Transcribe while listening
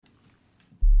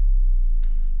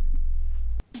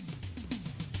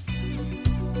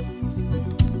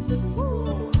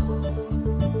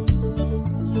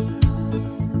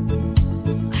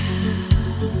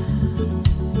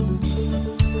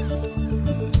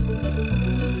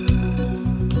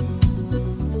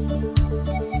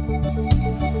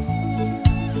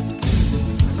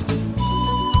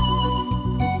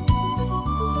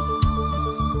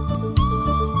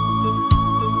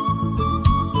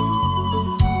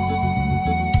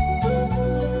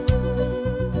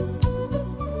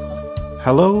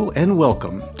Hello and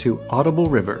welcome to Audible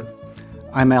River.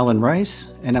 I'm Alan Rice,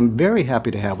 and I'm very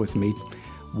happy to have with me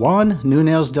Juan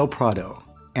Nunez del Prado,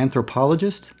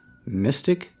 anthropologist,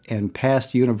 mystic, and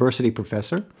past university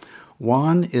professor.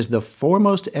 Juan is the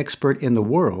foremost expert in the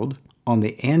world on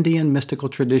the Andean mystical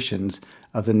traditions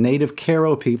of the native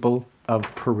Q'ero people of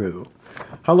Peru.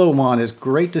 Hello, Juan. It's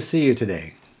great to see you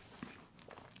today.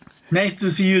 Nice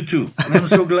to see you too. And I'm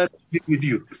so glad to be with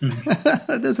you.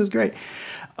 This is great.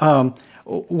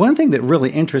 One thing that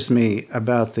really interests me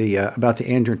about the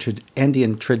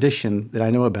Andean tradition that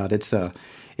I know about,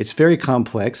 it's very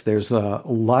complex. There's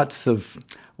lots of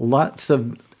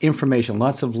information,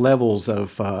 lots of levels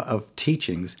of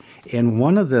teachings, and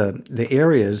one of the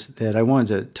areas that I wanted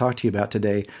to talk to you about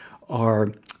today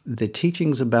are the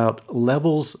teachings about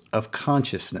levels of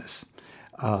consciousness.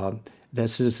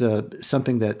 This is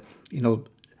something that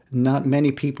not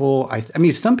many people. I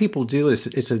mean, some people do.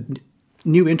 It's a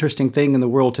new interesting thing in the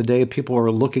world today. People are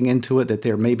looking into it, that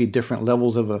there may be different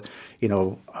levels of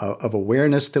of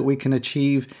awareness that we can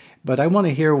achieve. But I want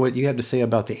to hear what you have to say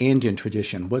about the Andean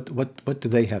tradition. What do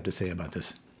they have to say about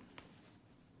this?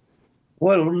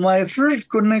 Well, my first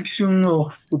connection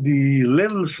of the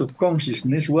levels of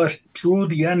consciousness was through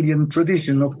the Andean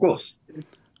tradition, of course,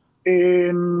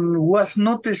 and was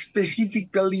not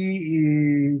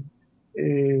specifically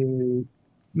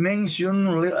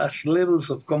mentioned as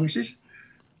levels of consciousness,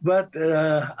 but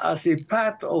as a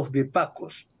part of the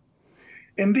Pacos.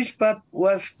 And this part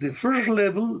was the first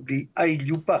level, the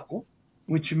Ayupaco,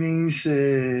 which means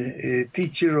a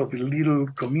teacher of a little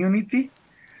community,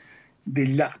 the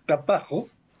Llactapaco,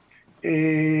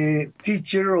 a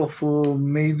teacher of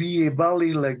maybe a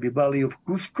valley like the Valley of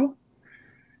Cusco,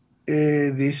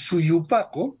 the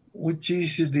Suyupaco, which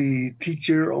is the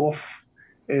teacher of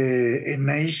a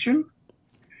nation,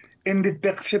 and the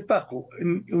Texepaco, a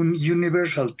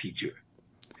universal teacher.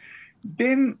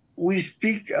 Then we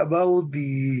speak about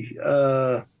the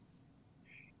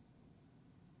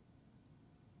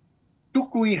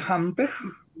Tucuy Hampeg,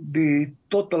 the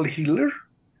total healer,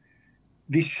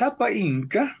 the Sapa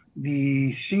Inca,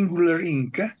 the singular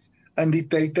Inca, and the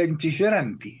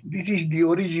Taitanchiseranti. This is the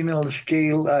original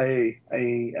scale I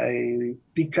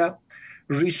pick up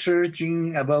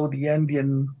researching about the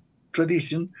Andean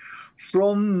tradition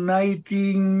from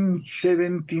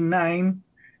 1979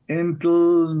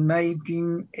 until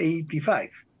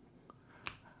 1985.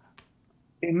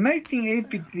 In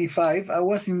 1985, I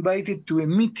was invited to a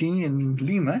meeting in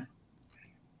Lima,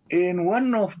 and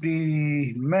one of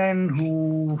the men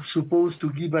who supposed to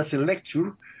give us a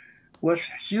lecture was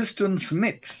Houston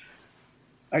Smith.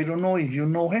 I don't know if you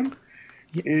know him.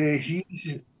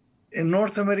 He's a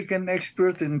North American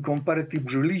expert in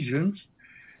comparative religions.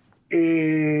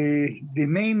 The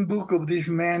main book of this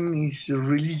man is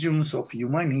Religions of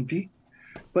Humanity.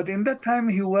 But in that time,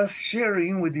 he was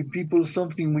sharing with the people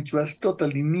something which was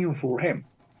totally new for him.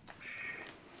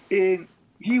 And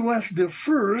he was the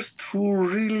first who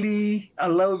really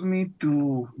allowed me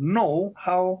to know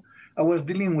how I was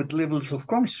dealing with levels of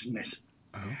consciousness.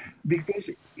 Oh. Because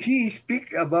he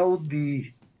speaks about the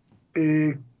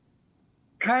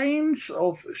kinds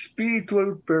of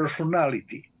spiritual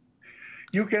personality.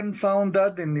 You can find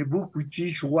that in the book, which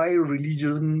is Why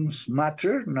Religions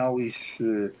Matter. Now is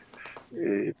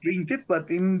printed, but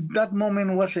in that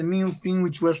moment was a new thing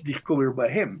which was discovered by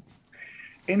him.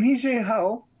 And he said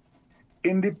how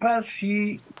in the past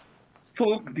he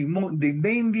thought the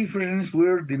main difference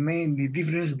were the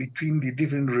difference between the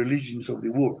different religions of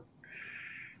the world.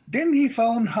 Then he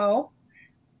found how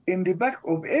in the back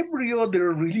of every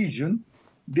other religion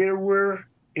there were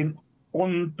an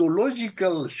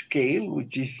ontological scale,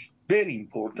 which is very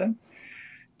important,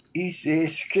 is a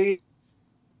scale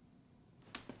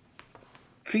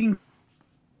thing.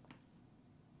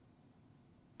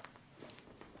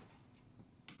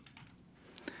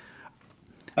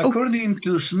 According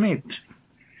to Smith,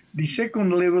 the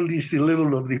second level is the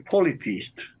level of the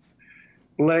polytheist,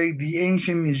 like the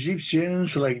ancient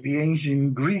Egyptians, like the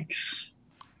ancient Greeks.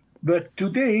 But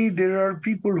today there are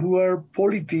people who are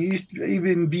polytheist,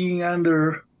 even being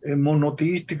under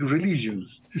monotheistic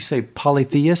religions. You say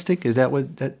polytheistic? Is that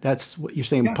that's what you're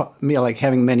saying? Yeah. Like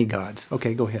having many gods.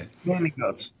 Okay, go ahead. Many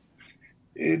gods.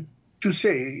 To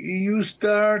say, you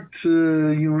start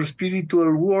your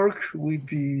spiritual work with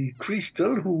the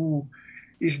crystal, who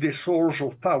is the source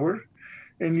of power,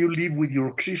 and you live with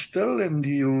your crystal, and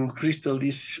your crystal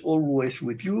is always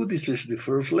with you. This is the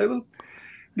first level.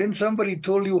 Then somebody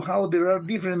told you how there are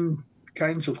different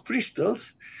kinds of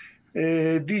crystals,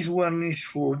 This one is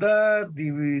for that,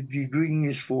 the green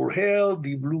is for health,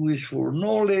 the blue is for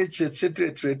knowledge, etc.,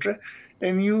 etc.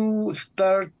 And you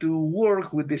start to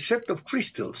work with a set of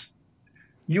crystals.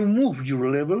 You move your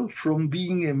level from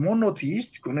being a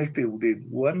monotheist connected with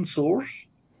one source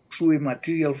through a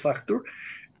material factor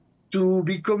to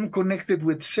become connected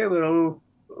with several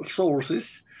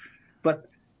sources, but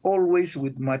always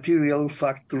with material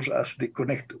factors as the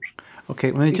connectors.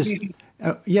 Okay, let me just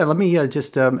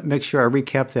make sure I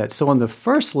recap that. So on the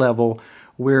first level,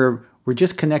 we're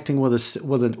just connecting with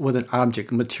with an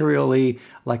object materially,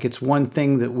 like it's one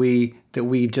thing that we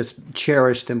just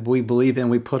cherished and we believe in.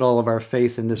 We put all of our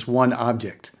faith in this one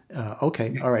object.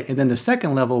 Okay, all right. And then the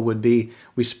second level would be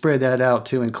we spread that out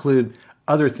to include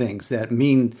other things that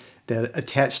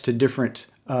attach to different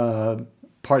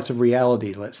parts of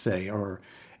reality, let's say, or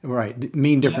right,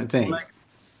 mean different things.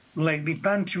 Like the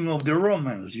pantheon of the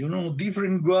Romans,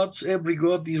 different gods. Every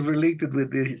god is related with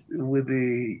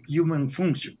the human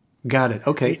function. Got it.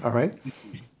 Okay. All right.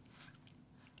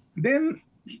 Then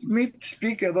Smith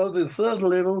speak about the third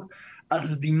level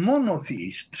as the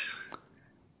monotheist.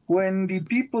 When the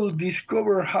people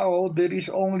discover how there is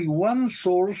only one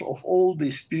source of all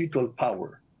the spiritual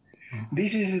power.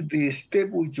 This is the step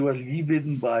which was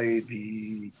given by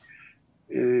the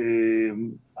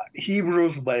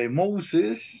Hebrews by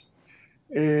Moses,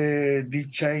 the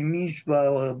Chinese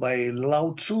by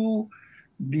Lao Tzu,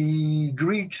 the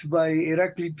Greeks by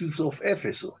Heraclitus of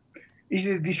Ephesus. It's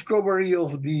the discovery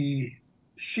of the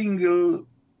single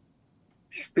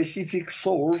specific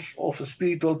source of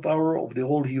spiritual power of the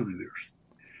whole universe.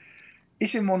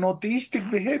 It's a monotheistic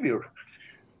behavior.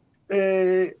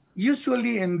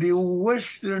 Usually in the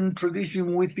Western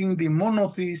tradition, we think the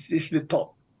monotheist is the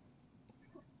top.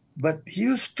 But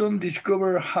Houston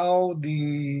discovered how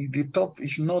the top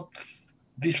is not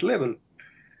this level.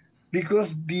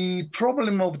 Because the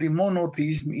problem of the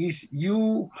monotheism is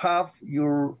you have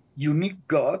your unique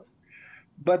God,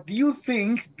 but you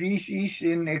think this is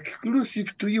an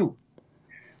exclusive to you.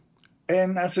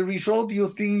 And as a result, you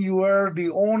think you are the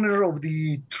owner of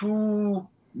the true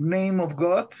name of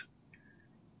God,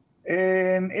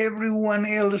 and everyone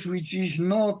else which is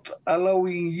not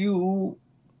allowing you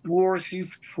worship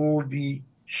for the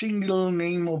single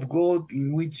name of God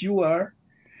in which you are,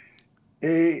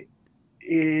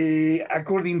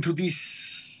 according to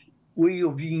this way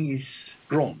of being, is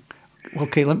wrong.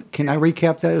 Okay, can I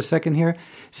recap that a second here?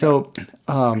 So,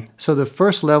 so the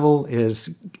first level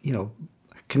is,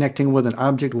 connecting with an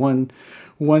object,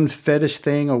 one fetish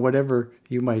thing or whatever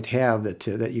you might have that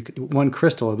you could, one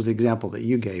crystal. It was the example that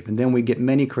you gave, and then we get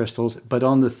many crystals. But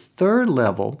on the third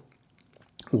level,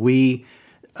 we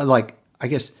I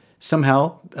guess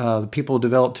somehow people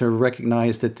develop to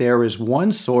recognize that there is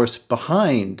one source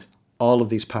behind all of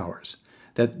these powers.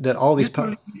 That all these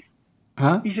powers.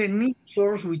 It's a new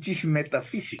source which is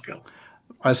metaphysical.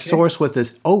 A source with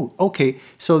this. Oh, okay.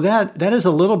 So that is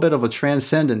a little bit of a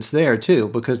transcendence there too,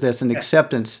 because that's an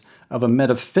acceptance of a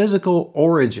metaphysical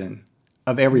origin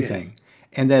of everything,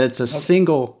 and that it's a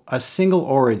single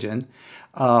origin.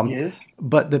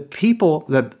 But the people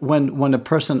that when a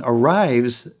person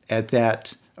arrives at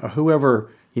that, or whoever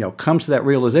comes to that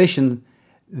realization,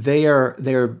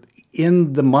 they're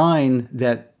in the mind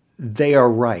that they are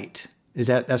right.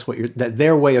 That's what that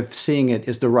their way of seeing it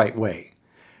is the right way.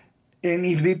 And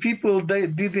if the people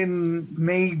didn't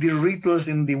make the rituals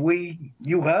in the way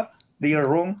you have, they are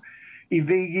wrong. If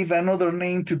they give another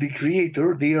name to the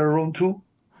creator, they are wrong too.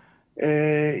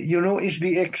 It's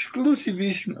the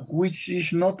exclusivism which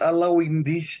is not allowing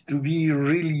this to be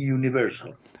really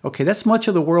universal. Okay, that's much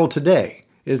of the world today,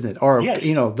 isn't it? Or,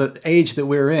 the age that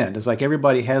we're in. It's like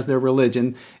everybody has their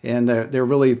religion and they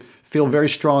really feel very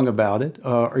strong about it.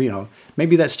 Or,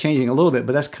 maybe that's changing a little bit,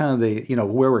 but that's kind of the,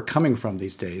 where we're coming from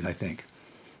these days, I think.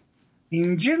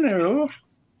 In general,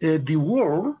 the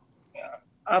world,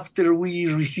 after we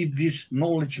receive this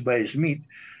knowledge by Smith,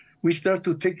 we start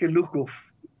to take a look of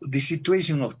the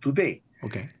situation of today.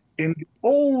 Okay. And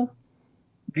all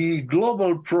the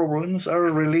global problems are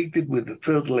related with the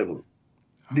third level.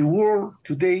 The world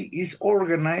today is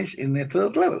organized in the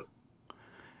third level.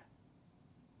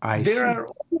 There are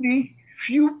only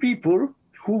few people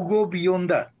who go beyond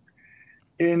that.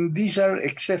 And these are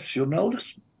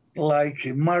exceptionals, like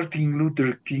Martin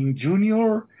Luther King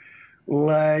Jr.,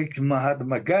 like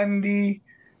Mahatma Gandhi,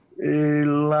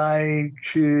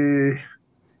 like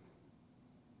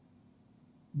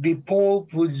the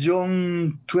Pope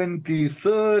John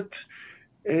 23rd,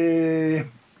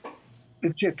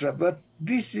 etc. But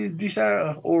these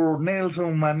are, or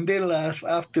Nelson Mandela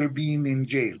after being in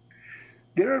jail.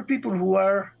 There are people who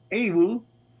are able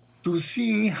to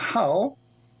see how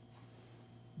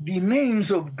the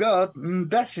names of God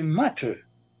doesn't matter,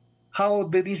 how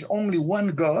there is only one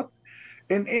God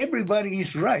and everybody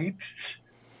is right.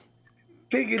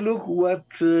 Take a look what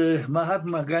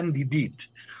Mahatma Gandhi did.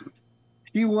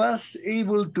 He was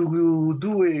able to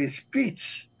do a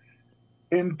speech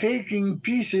and taking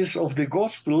pieces of the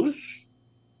Gospels,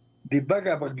 the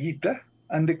Bhagavad Gita,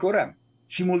 and the Quran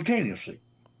simultaneously.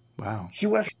 Wow. He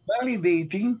was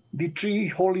validating the three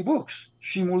holy books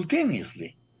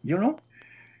simultaneously, you know?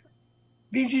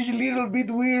 This is a little bit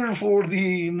weird for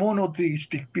the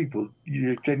monotheistic people.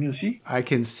 Can you see? I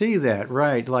can see that,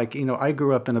 right? Like, I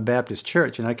grew up in a Baptist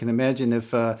church, and I can imagine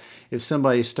if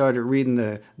somebody started reading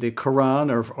the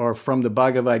Quran or from the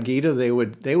Bhagavad Gita,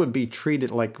 they would be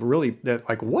treated like really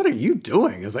like, what are you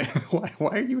doing? It's like,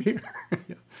 why are you here?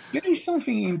 There is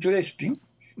something interesting.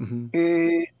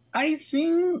 Mm-hmm. I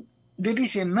think there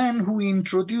is a man who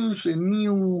introduced a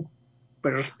new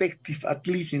perspective, at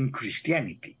least in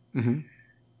Christianity. Mm-hmm.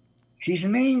 His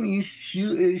name is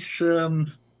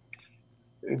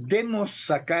Demos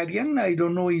Zakarian. I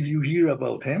don't know if you hear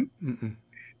about him. Mm-mm.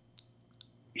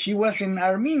 He was an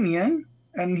Armenian,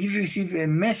 and he received a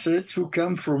message who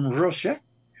come from Russia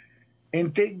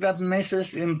and take that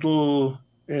message into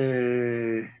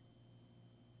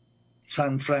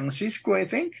San Francisco, I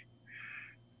think.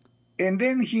 And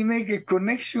then he make a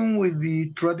connection with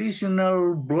the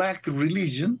traditional black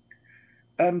religion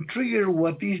and trigger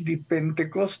what is the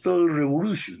Pentecostal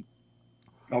revolution.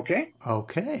 Okay?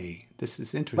 Okay. This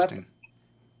is But interesting.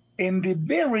 in the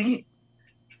very,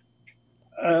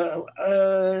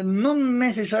 not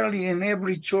necessarily in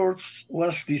every church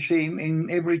was the same. In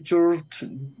every church,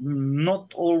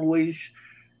 not always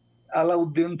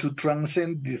allowed them to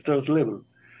transcend the third level.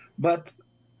 But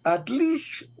at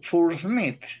least for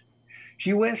Smith,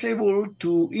 he was able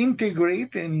to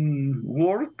integrate in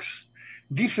works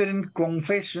different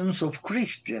confessions of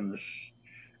Christians,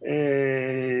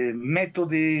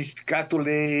 Methodists,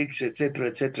 Catholics, etc.,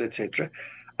 etc., etc.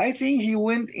 I think he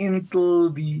went into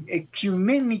the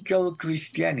ecumenical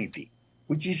Christianity,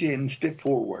 which is a step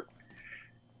forward.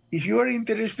 If you are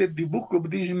interested, the book of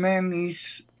this man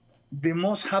is The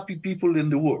Most Happy People in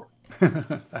the World.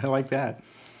 I like that.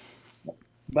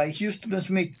 By Houston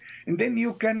Smith. And then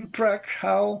you can track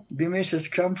how the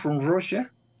message come from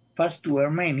Russia, pass to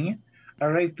Armenia,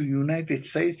 arrive to United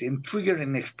States, and trigger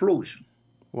an explosion.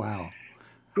 Wow.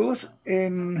 Because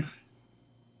in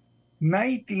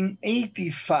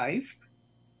 1985,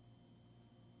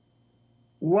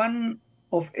 one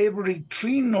of every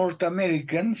 3 North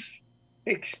Americans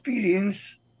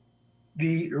experienced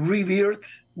the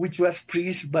rebirth, which was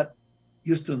preached by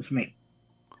Houston Smith.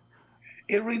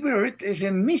 A rebirth is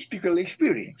a mystical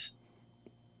experience.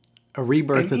 A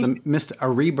rebirth And a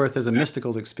rebirth is a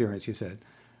mystical experience, you said.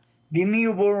 the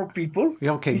newborn people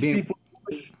Okay, is people who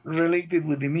is related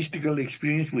with the mystical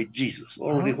experience with Jesus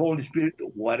or the Holy Spirit or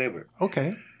whatever.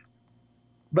 Okay.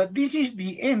 But this is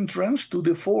the entrance to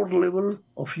the fourth level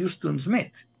of Houston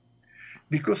Smith.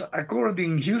 Because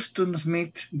according to Houston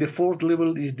Smith, the fourth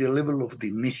level is the level of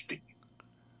the mystic.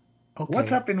 Okay. What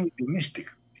happened with the mystic?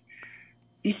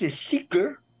 It's a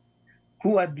seeker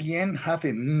who at the end have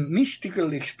a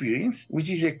mystical experience, which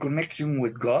is a connection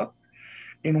with God.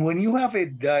 And when you have a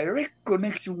direct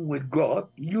connection with God,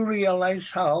 you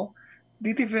realize how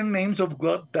the different names of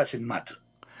God doesn't matter.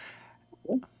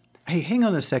 Hey, hang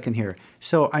on a second here.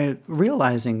 So I'm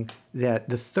realizing that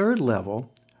the third level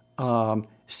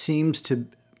seems to,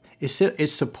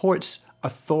 it supports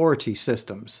authority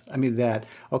systems. I mean that,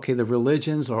 okay, the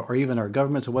religions or even our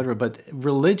governments or whatever, but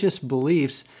religious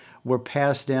beliefs were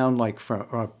passed down like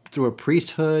through a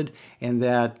priesthood, and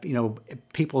that,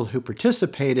 people who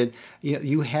participated,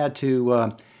 you had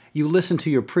to, you listened to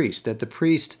your priest, that the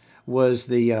priest was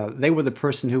they were the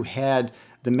person who had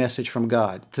the message from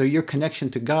God. So your connection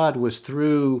to God was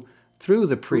through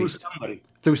the priest,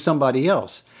 through somebody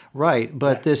else, right?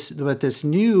 But this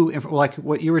new, like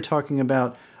what you were talking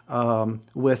about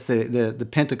with the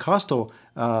Pentecostal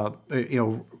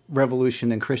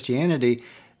revolution in Christianity,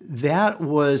 that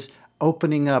was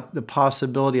opening up the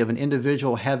possibility of an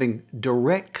individual having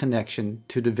direct connection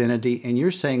to divinity. And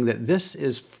you're saying that this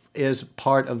is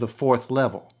part of the fourth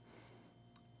level.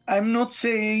 I'm not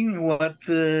saying what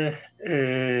Demos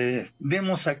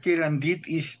Zakarian did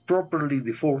is properly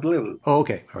the fourth level. Oh,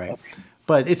 okay, all right. Okay.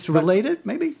 But it's related,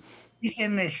 maybe? It's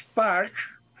a spark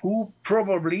who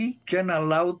probably can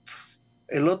allow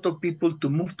a lot of people to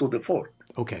move to the fourth.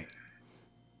 Okay.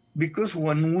 Because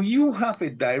when you have a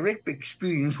direct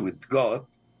experience with God,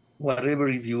 whatever,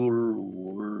 if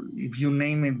you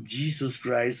name it Jesus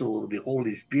Christ or the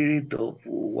Holy Spirit or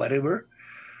whatever,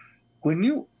 when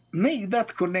you make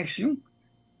that connection,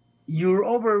 your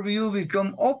overview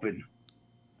become open.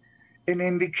 And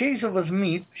in the case of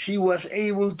Smith, he was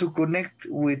able to connect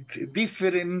with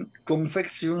different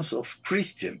confessions of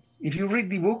Christians. If you read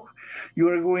the book, you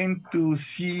are going to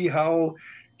see how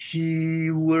he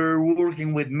were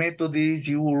working with Methodists,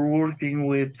 you were working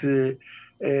with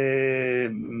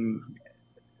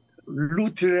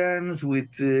Lutherans,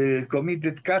 with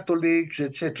committed Catholics,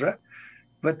 etc.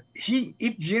 But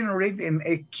it generated an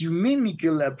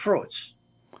ecumenical approach,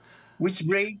 which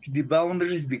breaks the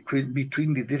boundaries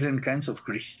between the different kinds of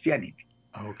Christianity.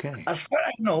 Okay. As far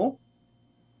as I know,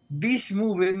 this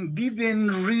movement didn't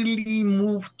really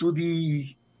move to the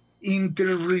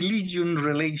inter-religion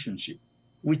relationship,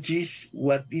 which is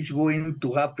what is going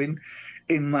to happen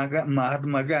in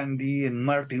Mahatma Gandhi and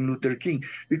Martin Luther King.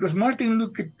 Because Martin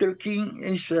Luther King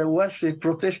was a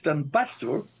Protestant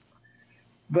pastor,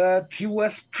 but he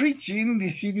was preaching the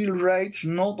civil rights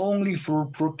not only for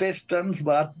Protestants,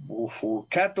 but for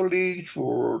Catholics,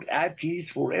 for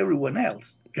atheists, for everyone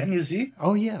else. Can you see?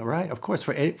 Oh yeah, right. Of course,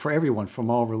 for everyone from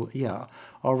all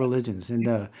religions.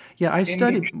 And I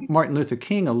studied Martin Luther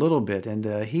King a little bit,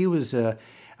 and he was.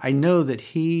 I know that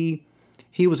he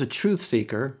was a truth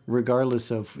seeker, regardless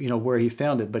of where he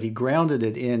found it, but he grounded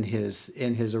it in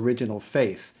his original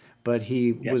faith. But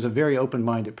he was a very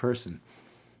open-minded person.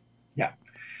 Yeah.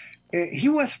 He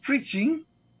was preaching,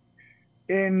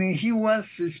 and he was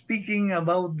speaking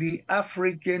about the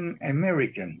African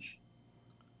Americans.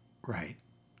 Right.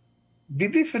 The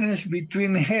difference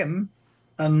between him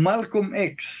and Malcolm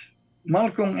X.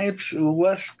 Malcolm X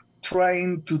was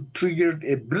trying to trigger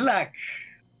a black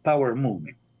power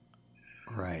movement.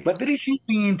 Right. But there is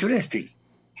something interesting.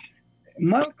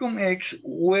 Malcolm X,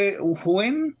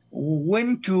 when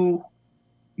went to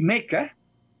Mecca,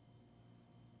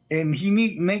 and he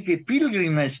make a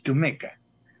pilgrimage to Mecca,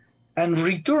 and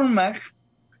return back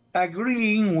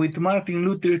agreeing with Martin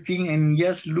Luther King and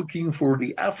just looking for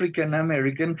the African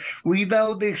American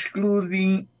without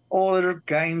excluding other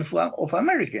kinds of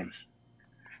Americans.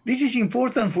 This is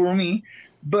important for me,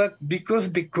 but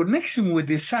because the connection with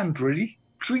the sanctuary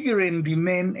triggered and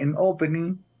demand an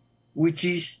opening, which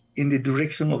is in the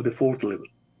direction of the fourth level.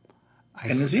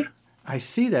 Can you see? I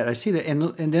see that,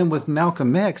 and then with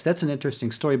Malcolm X, that's an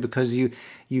interesting story because you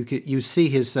see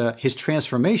his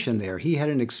transformation there. He had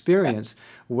an experience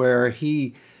where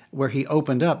he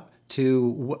opened up to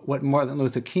what Martin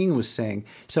Luther King was saying.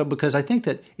 So because I think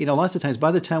that lots of times by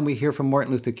the time we hear from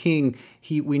Martin Luther King,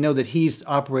 we know that he's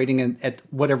operating at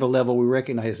whatever level we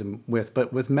recognize him with.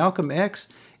 But with Malcolm X,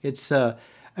 it's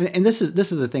and this is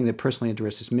the thing that personally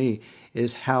interests me,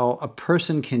 is how a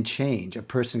person can change, a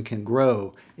person can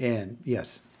grow, and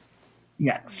yes.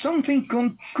 Yeah, something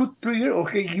could trigger.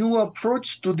 Okay, you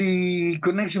approach to the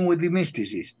connection with the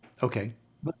mysticism. Okay.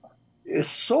 But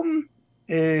some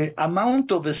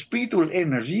amount of spiritual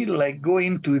energy, like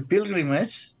going to a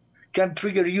pilgrimage, can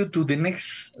trigger you to the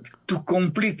next, to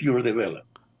complete your development.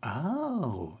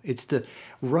 Oh, it's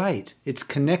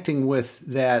connecting with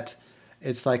that.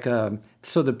 It's like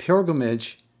so the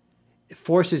pilgrimage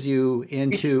forces you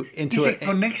into a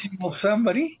connection of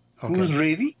somebody who's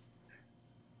ready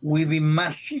with the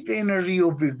massive energy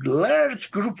of a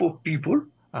large group of people,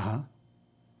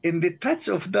 and the touch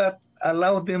of that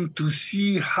allow them to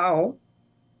see how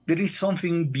there is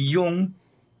something beyond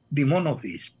the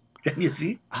monotheist. Can you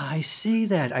see? I see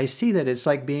that. It's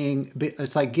like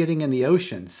getting in the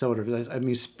ocean, sort of. I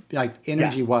mean, like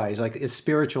energy-wise, like it's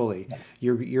spiritually.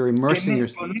 You're immersing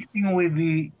yourself. Connecting with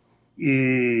the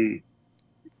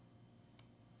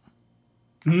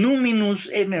numinous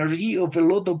energy of a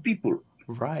lot of people.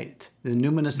 Right, the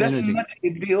numinous energy. Doesn't matter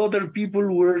if the other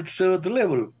people were third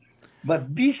level,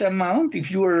 but this amount,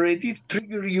 if you are ready,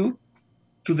 trigger you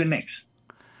to the next.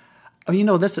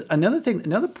 That's another thing.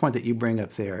 Another point that you bring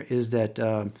up there is that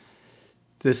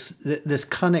this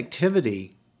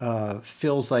connectivity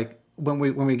feels like when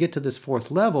we get to this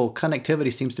fourth level,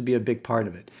 connectivity seems to be a big part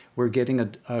of it. We're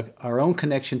getting our own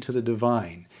connection to the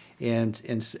divine, and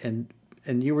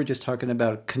you were just talking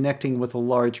about connecting with a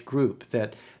large group.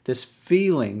 That this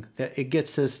feeling that it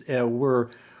gets us, we're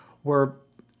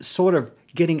sort of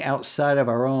getting outside of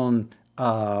our own.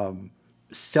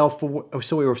 So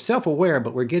we were self-aware,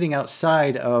 but we're getting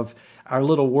outside of our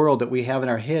little world that we have in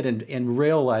our head and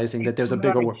realizing that there's a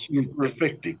bigger world.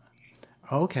 Perspective.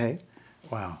 Okay.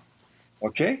 Wow.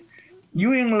 Okay.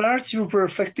 You enlarge your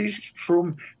perspective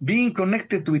from being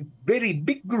connected with very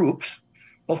big groups.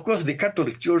 Of course, the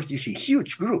Catholic Church is a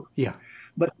huge group. Yeah.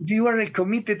 But if you are a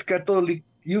committed Catholic,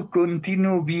 you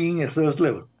continue being a third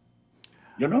level.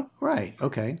 Right.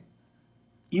 Okay.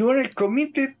 You are a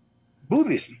committed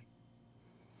Buddhism.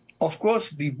 Of course,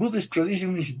 the Buddhist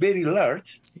tradition is very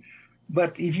large,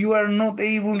 but if you are not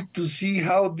able to see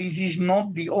how this is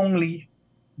not the only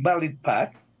valid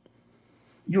path,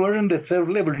 you are in the third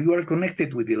level. You are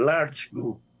connected with a large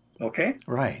group, okay?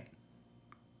 Right.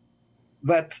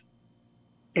 But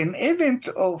an event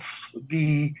of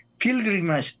the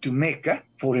pilgrimage to Mecca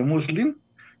for a Muslim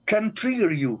can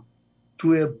trigger you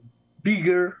to a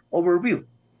bigger overview.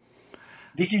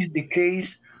 This is the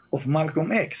case of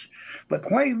Malcolm X. But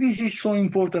why this is so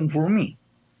important for me?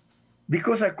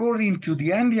 Because according to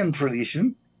the Andean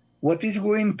tradition, what is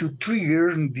going to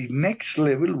trigger the next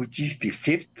level, which is the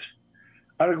fifth,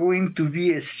 are going to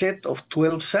be a set of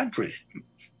 12 centuries.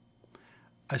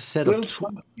 A set of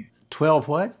 12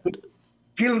 what?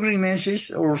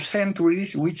 Pilgrimages or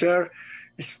centuries which are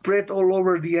spread all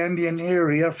over the Andean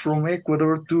area from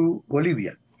Ecuador to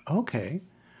Bolivia. Okay.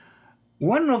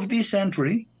 One of these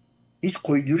centuries is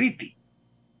Coyuriti.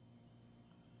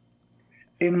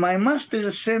 And my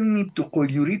master sent me to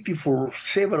Coyuriti for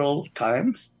several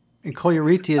times. And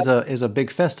Coyuriti is a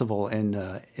big festival in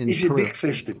it's Peru. A big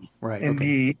festival. Right. And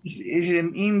okay. It's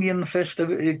an Indian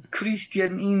festival, a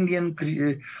Christian Indian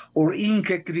or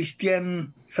Inca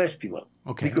Christian festival.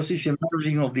 Okay. Because it's a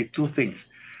merging of the two things.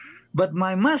 But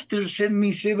my master sent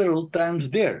me several times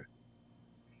there.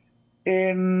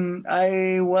 And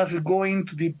I was going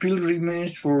to the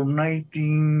pilgrimage for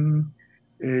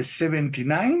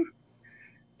 1979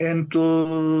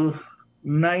 until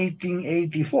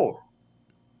 1984.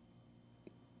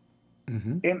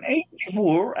 Mm-hmm. In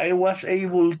 84, I was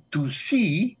able to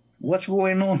see what's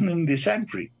going on in the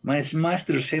sanctuary. My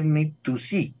master sent me to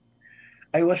see.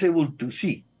 I was able to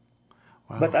see.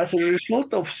 Wow. But as a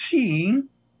result of seeing,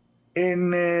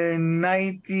 in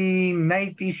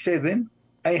 1997,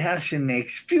 I had an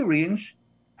experience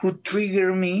who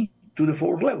triggered me to the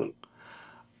fourth level.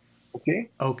 Okay?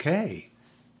 Okay.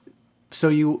 So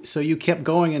you kept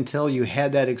going until you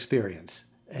had that experience.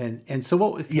 And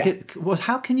so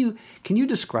how can you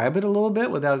describe it a little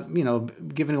bit without,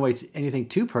 giving away anything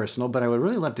too personal, but I would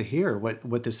really love to hear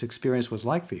what this experience was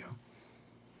like for you.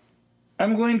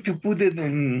 I'm going to put it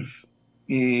in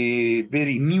a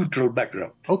very neutral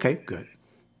background. Okay, good.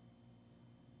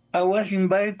 I was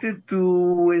invited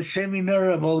to a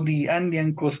seminar about the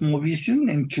Andean cosmovision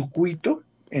in Chucuito,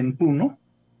 in Puno.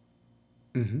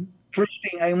 Mm-hmm. First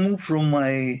thing, I moved from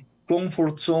my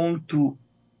comfort zone to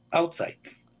outside.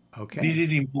 Okay. This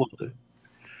is important.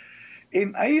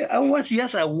 And I was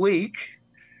just awake,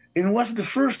 and it was the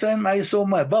first time I saw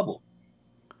my bubble.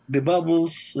 The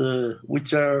bubbles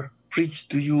which are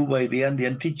preached to you by the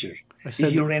Andean teachers.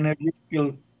 It's your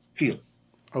energetical field.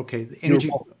 Okay,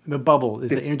 the bubble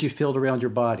is the energy field around your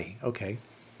body. Okay.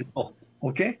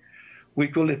 Okay, we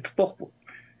call it popo.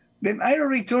 Then I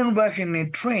returned back in a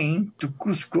train to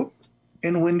Cusco,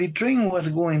 and when the train was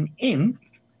going in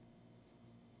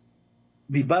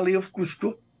the valley of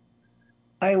Cusco,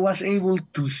 I was able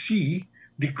to see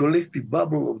the collective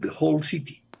bubble of the whole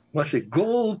city. It was a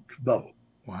gold bubble.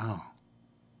 Wow.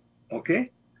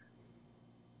 Okay?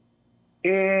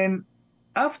 And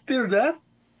after that,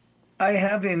 I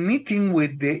had a meeting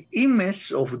with the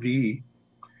image of the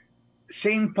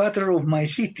same pattern of my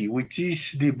city, which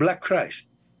is the Black Christ.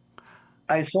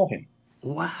 I saw him.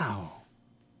 Wow.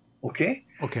 Okay?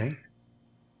 Okay.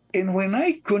 And when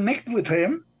I connect with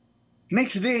him,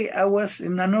 next day I was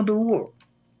in another world.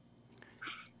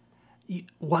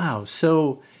 Wow.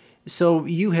 So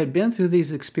you had been through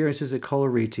these experiences at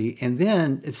Coyuriti, and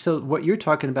then so what you're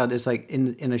talking about is like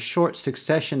in a short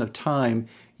succession of time,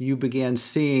 you began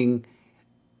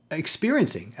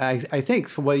experiencing. I think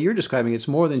from what you're describing, it's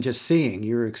more than just seeing.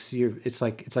 It's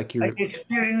like you're. I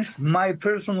experienced my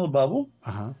personal bubble.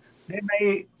 Uh-huh. Then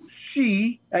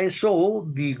I saw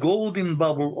the golden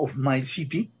bubble of my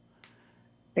city.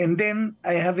 And then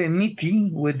I have a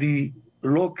meeting with the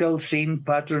local saint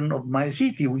patron of my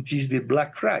city, which is the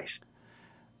Black Christ.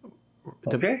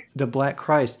 Okay? The Black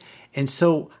Christ. And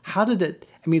so how did it,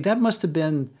 that must have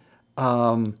been,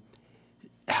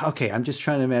 okay, I'm just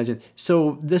trying to imagine.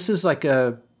 So this is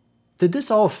did this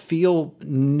all feel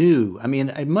new?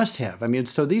 It must have.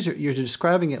 So you're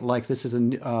describing it like this is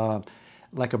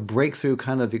like a breakthrough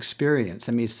kind of experience.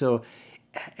 So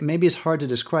maybe it's hard to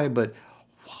describe, but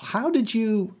how did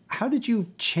you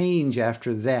change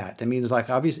after that? It's like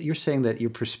obviously you're saying that your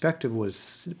perspective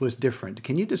was different.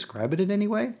 Can you describe it in any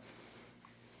way?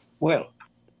 Well,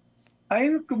 I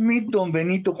met Don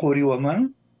Benito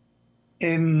Corihuaman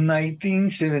in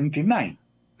 1979.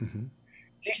 Mm-hmm.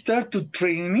 He started to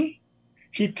train me.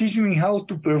 He teach me how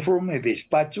to perform a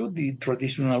despacho, the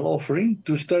traditional offering,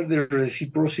 to start the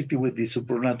reciprocity with the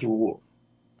supernatural world.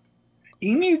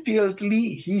 Immediately,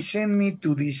 he sent me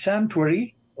to the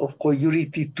sanctuary of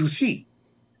Coyuriti to see.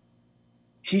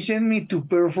 He sent me to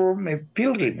perform a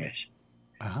pilgrimage.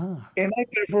 Ah, And I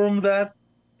performed that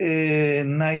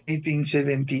in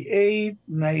 1978,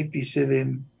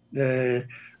 97,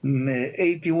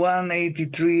 81,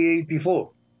 83,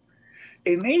 84.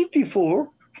 In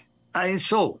 84, I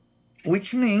saw,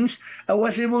 which means I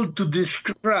was able to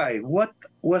describe what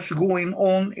was going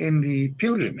on in the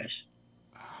pilgrimage.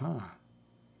 huh.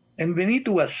 And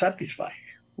Benito was satisfied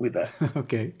with that.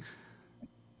 Okay.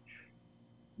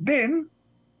 Then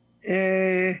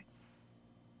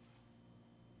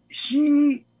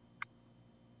she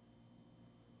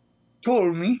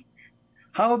told me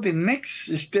how the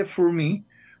next step for me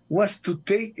was to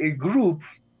take a group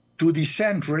to the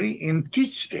sanctuary and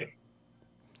teach them.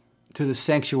 To the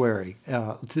sanctuary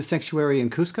in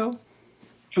Cusco?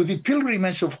 So the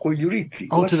pilgrimage of Coyuriti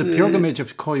Oh, to was, the pilgrimage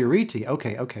of Coyuriti.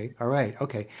 Okay, okay, all right,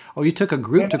 okay. Oh, you took a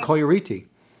group to Coyuriti.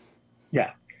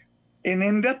 yeah. And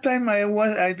in that time,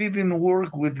 I didn't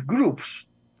work with groups.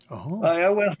 Oh, I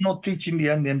was not teaching the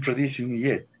Andean tradition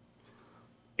yet.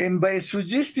 And by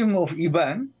suggestion of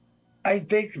Ivan, I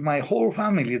take my whole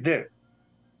family there.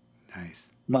 nice.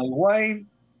 My wife,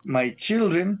 my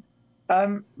children,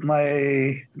 and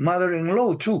my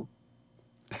mother-in-law too.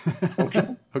 Okay.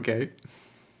 Okay.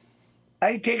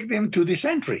 I take them to the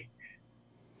sanctuary.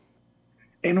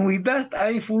 And with that,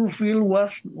 I fulfill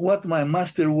what my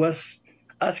master was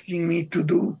asking me to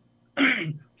do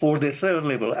for the third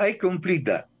level. I complete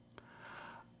that.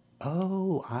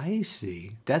 Oh, I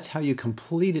see. That's how you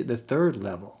completed the third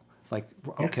level. Like,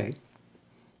 Yeah. okay,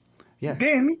 yeah.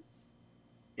 Then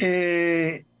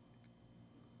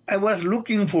I was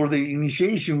looking for the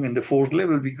initiation in the fourth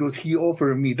level because he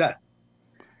offered me that.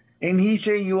 And he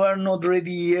said, "You are not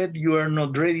ready yet. You are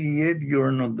not ready yet. You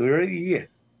are not ready yet."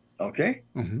 Okay.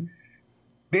 Mm-hmm.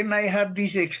 Then I had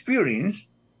this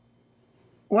experience.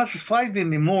 It was 5 in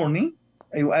the morning.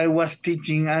 I was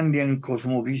teaching Andean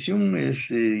cosmovision as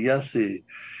just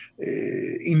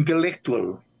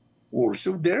intellectual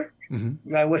worship there.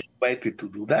 Mm-hmm. I was invited to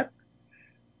do that.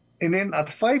 And then at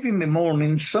 5 in the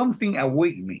morning, something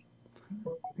awaked me.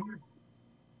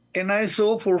 And I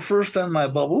saw for first time my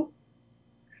bubble,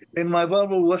 and my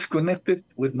bubble was connected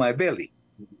with my belly.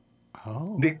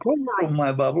 Oh, The color of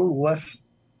my bubble was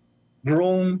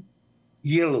brown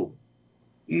yellow.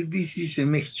 This is a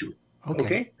mixture. okay.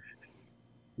 Okay?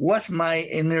 Was my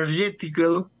energetic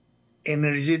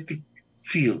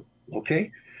field.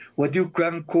 Okay? What you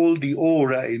can call the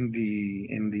aura in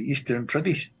the Eastern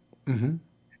tradition. Mm-hmm.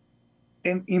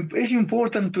 And it's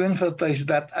important to emphasize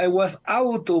that I was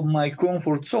out of my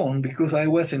comfort zone because I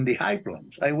was in the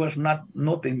highlands. I was not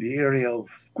in the area of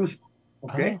Cusco.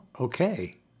 Okay. Oh,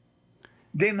 okay.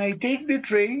 Then I take the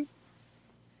train,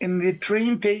 and the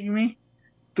train take me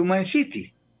to my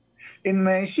city. In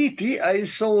my city, I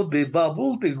saw the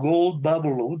bubble, the gold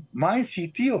bubble of my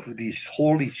city, of this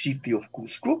holy city of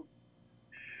Cusco,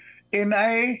 and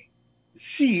I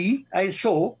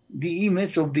saw the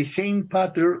image of the Saint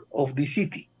Pater of the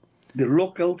city, the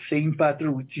local Saint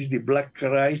Pater, which is the Black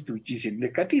Christ, which is in the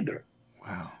cathedral.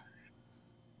 Wow.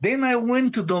 Then I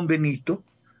went to Don Benito.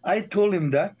 I told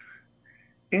him that,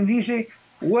 and he said,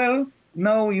 "Well,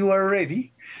 now you are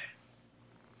ready."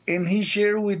 And he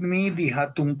shared with me the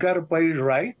Hatunkarpai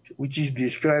rite, which is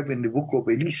described in the book of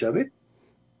Elizabeth.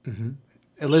 Mm-hmm.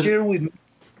 Share with me.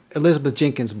 Elizabeth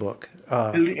Jenkins' book.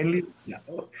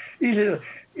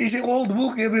 It's an old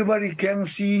book. Everybody can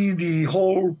see the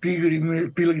whole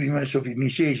pilgrimage of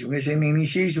initiation. It's an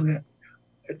initiation,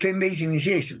 10 days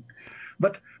initiation.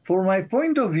 But from my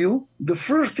point of view, the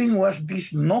first thing was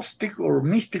this Gnostic or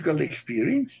mystical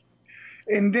experience.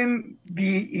 And then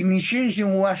the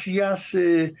initiation was just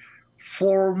a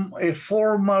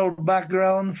formal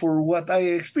background for what I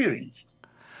experienced.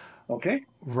 Okay?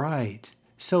 Right.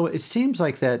 So it seems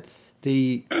like that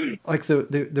the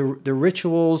the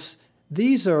rituals,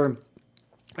 these are,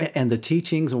 and the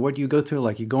teachings and what you go through,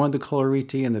 like you go into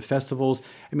Coloriti and the festivals.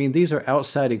 I mean, these are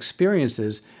outside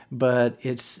experiences, but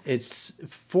it's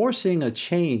forcing a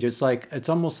change. It's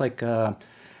almost like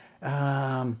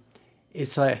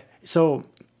it's like, so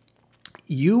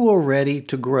you were ready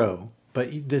to grow, but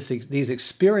these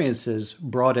experiences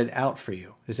brought it out for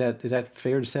you. Is that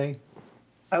fair to say?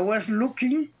 I was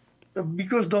looking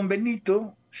because Don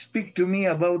Benito speak to me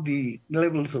about the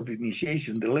levels of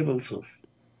initiation, the levels of,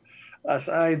 as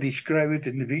I described it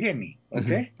in the beginning.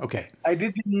 Okay. Mm-hmm. Okay. I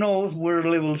didn't know were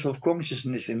levels of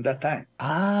consciousness in that time.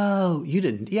 Oh, you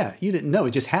didn't. Yeah, you didn't know.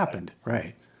 It just happened,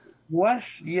 right?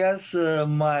 Was yes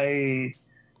my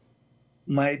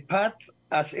path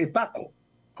as a Paco.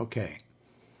 Okay.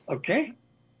 Okay?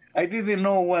 I didn't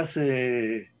know was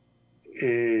a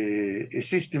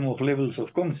system of levels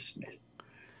of consciousness.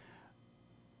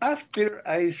 After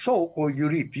I saw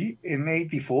Coyuriti in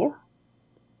 84,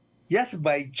 just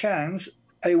by chance,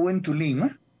 I went to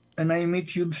Lima and I met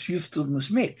Houston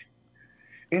Smith.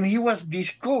 And he was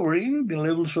discovering the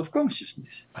levels of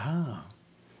consciousness. Ah.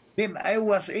 Then I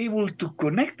was able to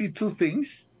connect the two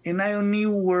things, and I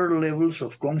knew were levels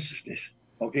of consciousness.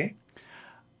 Okay?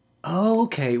 Oh,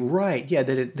 okay, right. Yeah,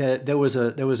 that there was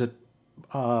a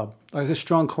like a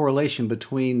strong correlation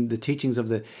between the teachings of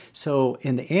the. So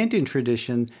in the Andean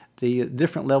tradition, the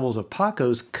different levels of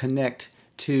Pacos connect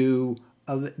to.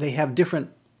 They have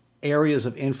different areas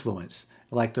of influence.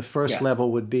 Like the first Yeah.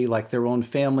 level would be like their own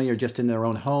family or just in their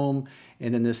own home,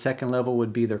 and then the second level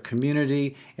would be their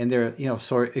community, and they're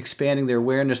sort of expanding their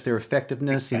awareness, their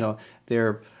effectiveness,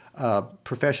 their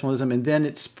professionalism, and then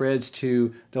it spreads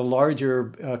to the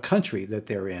larger country that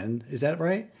they're in. Is that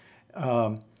right?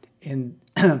 And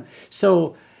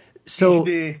so Is so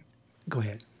the go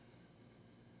ahead.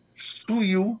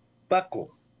 Suyu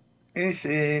Paco. Is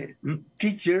a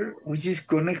teacher which is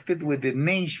connected with the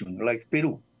nation, like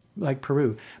Peru. Like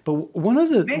Peru, but one of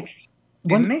the Next,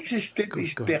 the one next step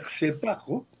is go ahead.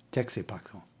 Tercepaco.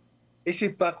 Texepaco,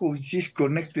 Ese Paco which is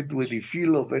connected with the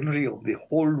field of energy of the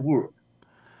whole world.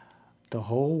 the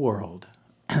whole world.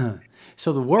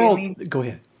 So the And world. Go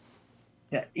ahead.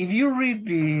 yeah, if you read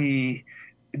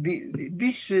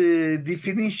this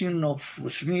definition of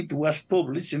Smith was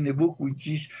published in the book which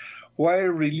is Why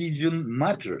Religion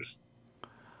Matters.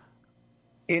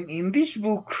 And in this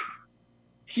book,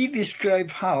 he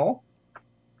described how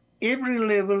every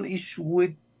level is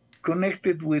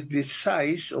connected with the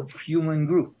size of human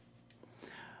group.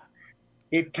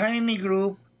 A tiny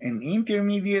group, an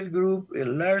intermediate group, a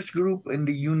large group, and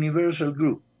the universal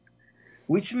group,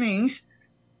 which means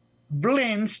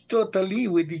blends totally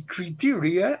with the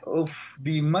criteria of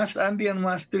the Andean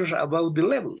masters about the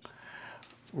levels.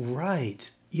 Right.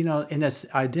 And that's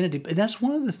identity. And that's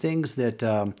one of the things that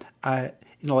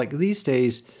like these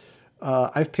days,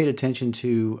 I've paid attention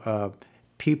to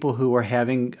people who are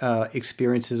having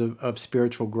experiences of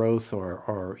spiritual growth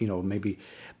or maybe,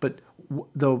 but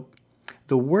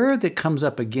the word that comes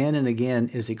up again and again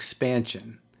is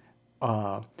expansion.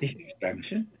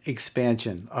 Expansion.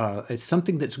 Expansion. It's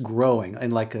something that's growing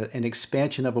and like an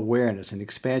expansion of awareness, an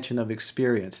expansion of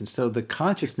experience. And so the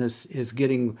consciousness is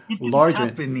getting It is larger.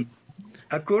 happening.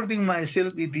 According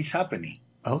myself, it is happening.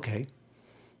 Okay.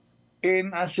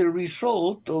 And as a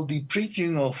result of the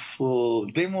preaching of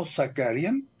Demos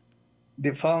Zakarian,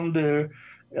 the founder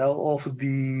of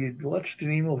what's the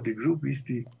name of the group? Is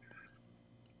the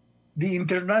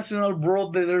International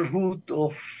Brotherhood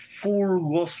of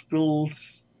Full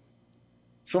Gospels,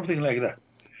 something like that.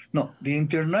 No, the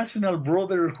International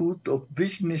Brotherhood of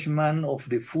Businessmen of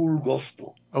the Full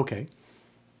Gospel. Okay.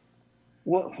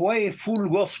 Why a full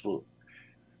gospel?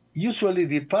 Usually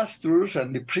the pastors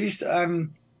and the priests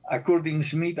and according to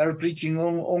Smith are preaching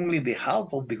only the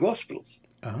half of the gospels.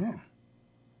 Oh.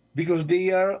 Because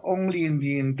they are only in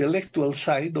the intellectual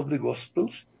side of the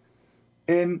gospels.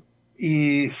 And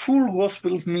full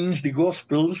gospels means the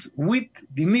gospels with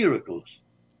the miracles,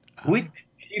 with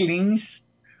healings,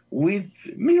 with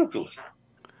miracles.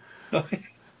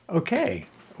 Okay.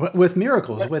 With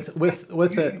miracles,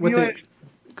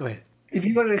 go ahead. If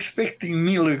you are expecting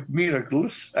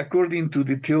miracles, according to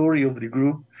the theory of the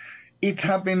group, it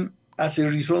happened as a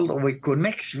result of a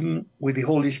connection with the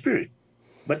Holy Spirit.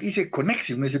 But it's a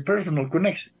connection, it's a personal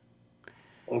connection.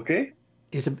 Okay?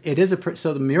 So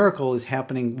the miracle is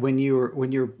happening when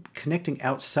you're connecting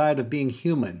outside of being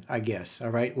human, I guess. All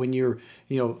right, when you're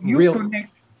real.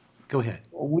 Connect. Go ahead.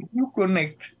 When you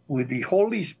connect with the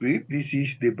Holy Spirit, this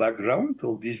is the background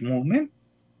of this movement.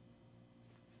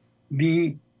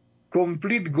 The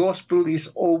complete gospel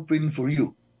is open for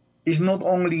you. It's not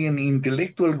only an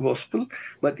intellectual gospel,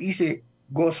 but it's a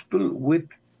gospel with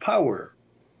power.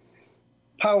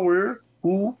 Power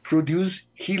who produce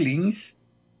healings,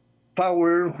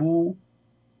 power who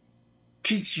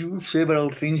teach you several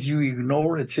things you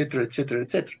ignore, etc., etc.,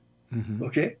 etc.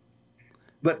 Okay?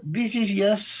 But this is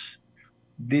just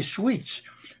the switch.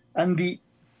 And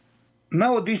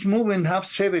now this movement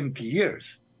has 70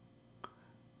 years.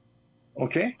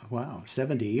 Okay? Wow,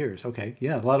 70 years. Okay.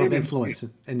 Yeah, a lot of influence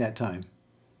in that time.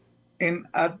 And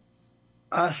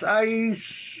as I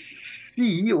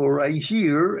see or I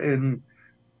hear in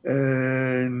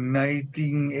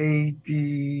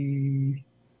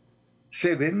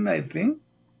 1987, I think,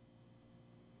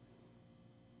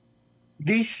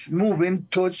 this movement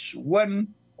touched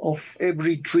one of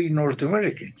every three North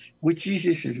Americans, which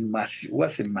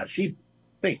was a massive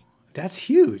thing. That's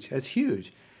huge. That's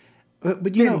huge. But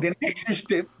Then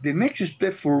the next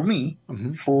step for me,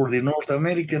 mhm. for the North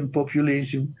American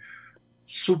population,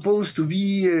 supposed to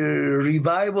be a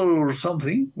revival or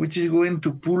something, which is going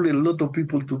to pull a lot of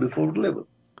people to the fourth level.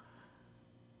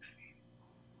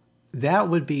 That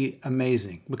would be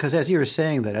amazing because as you were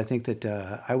saying that, I think that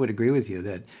I would agree with you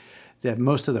that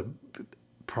most of the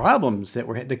problems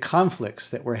the conflicts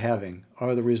that we're having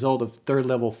are the result of third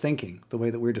level thinking, the way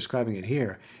that we're describing it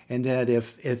here, and that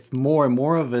if more and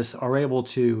more of us are able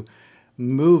to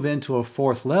move into a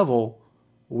fourth level,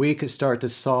 we could start to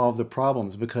solve the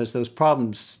problems because those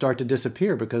problems start to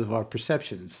disappear because of our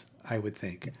perceptions, I would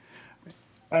think.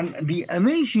 And the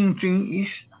amazing thing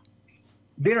is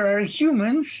there are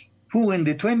humans who in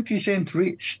the 20th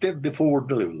century step the forward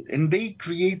level and they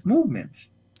create movements.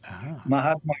 Ah,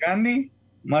 Mahatma Gandhi,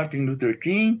 Martin Luther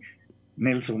King,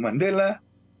 Nelson Mandela,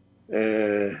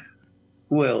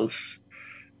 who else?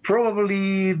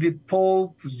 Probably the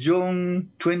Pope John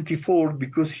 24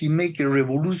 because he make a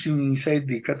revolution inside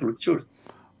the Catholic Church.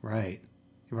 right,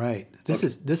 right. This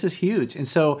Okay. is huge, and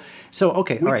so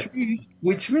okay, all right.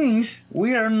 Which means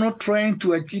we are not trying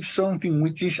to achieve something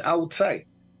which is outside.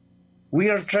 We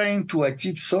are trying to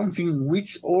achieve something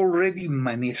which already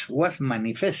was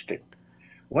manifested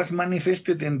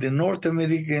in the North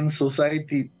American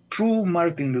society through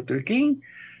Martin Luther King,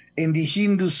 in the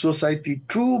Hindu society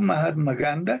through Mahatma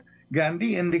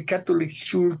Gandhi, and the Catholic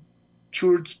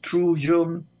Church through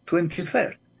John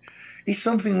 23rd. It's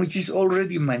something which is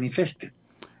already manifested.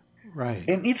 Right.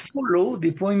 And it follows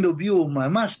the point of view of my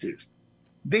masters.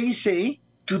 They say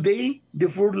today the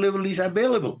fourth level is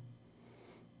available.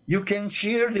 You can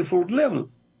share the fourth level.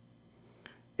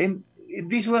 And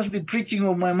this was the preaching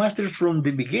of my master from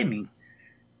the beginning.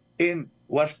 And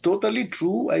was totally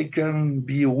true. I can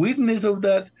be a witness of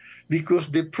that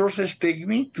because the process takes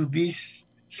me to this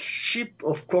ship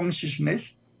of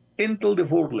consciousness until the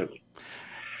fourth level.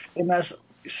 And as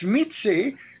Smith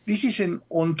say, this is an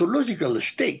ontological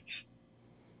state.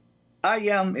 I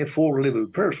am a fourth level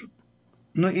person.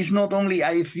 No, it's not only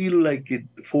I feel like a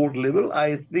fourth level,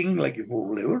 I think like a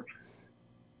fourth level.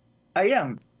 I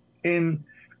am. And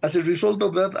as a result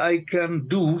of that, I can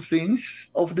do things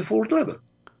of the fourth level.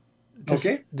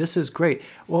 Okay? This is great.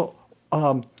 Well,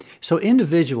 so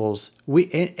individuals,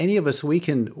 any of us, we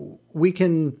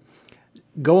can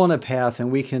go on a path and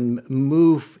we can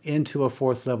move into a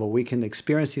fourth level. We can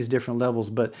experience these different levels.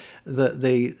 But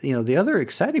the other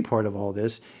exciting part of all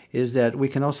this is that we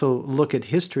can also look at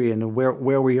history and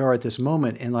where we are at this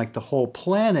moment, and like the whole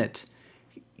planet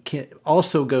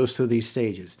also goes through these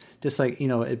stages. Just like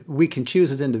we can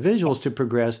choose as individuals to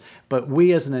progress, but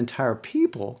we as an entire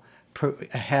people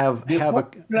have a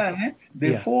planet.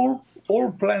 The whole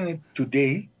planet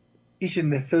today is in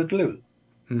the third level.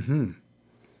 Mm-hmm.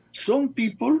 Some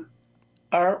people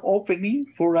are opening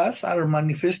for us, are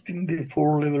manifesting the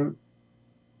fourth level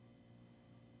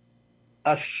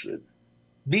as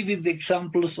vivid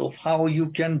examples of how you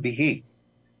can behave,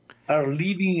 are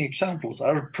living examples,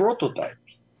 are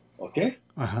prototypes. Okay?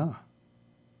 Uh-huh.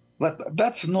 But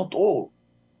that's not all.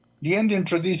 The Indian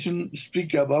tradition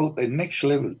speak about a next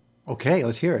level. Okay,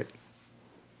 let's hear it.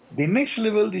 The next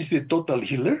level is the total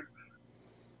healer.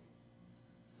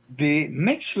 The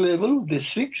next level, the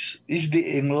sixth, is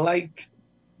the enlightened,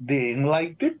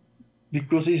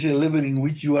 because it's a level in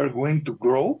which you are going to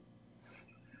grow.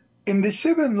 And the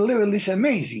seventh level is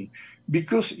amazing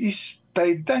because it's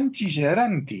Taitanchi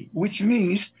Sharanti, which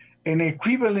means an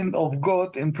equivalent of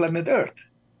God in planet Earth,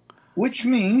 which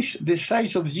means the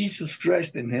size of Jesus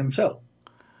Christ in himself.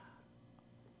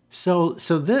 So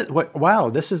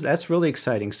that's really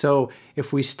exciting. So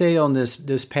if we stay on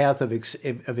this path of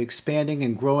expanding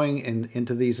and growing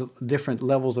into these different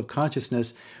levels of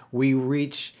consciousness, we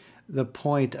reach the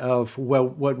point of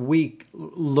what we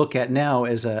look at now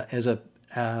as a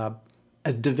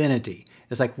divinity.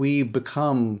 It's like we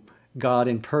become God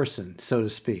in person, so to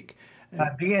speak.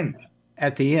 At the end.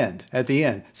 At the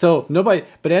end. So nobody,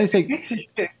 but anything.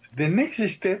 The next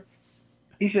step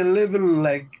is a level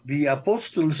like the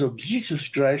apostles of Jesus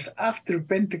Christ after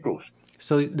Pentecost.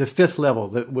 So the fifth level,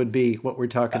 that would be what we're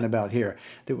talking about here.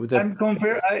 I'm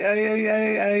comparing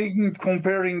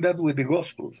that with the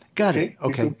Gospels. Got it.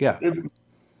 Okay, because, yeah.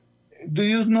 Do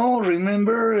you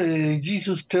remember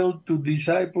Jesus told to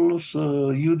disciples,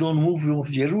 you don't move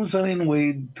of Jerusalem,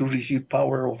 wait to receive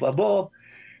power of above.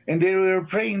 And they were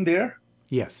praying there.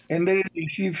 Yes. And they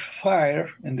received fire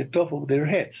in the top of their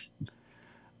heads.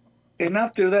 And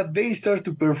after that, they start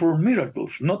to perform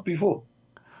miracles, not before.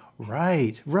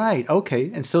 Right.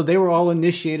 Okay. And so they were all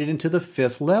initiated into the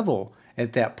fifth level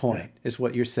at that point, is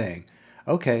what you're saying.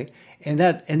 Okay.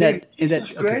 Then And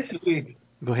Jesus that okay. Christ, wait,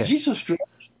 Go ahead. Jesus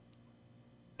Christ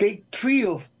take three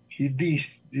of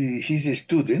his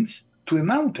students to a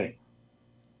mountain.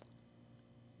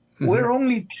 Hmm. We're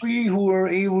only three who are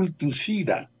able to see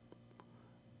that.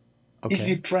 It's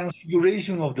Okay. the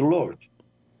transfiguration of the Lord.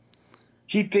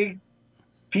 He take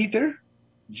Peter,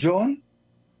 John,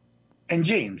 and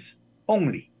James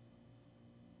only.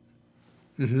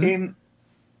 Hmm. And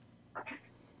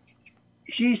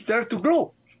he started to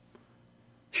glow.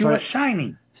 He was Start.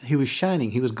 shining. He was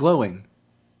shining. He was glowing.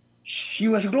 He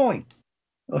was glowing.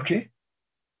 Okay.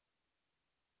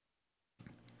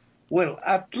 Well,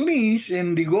 at least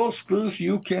in the Gospels,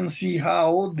 you can see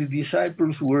how the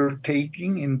disciples were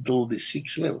taking into the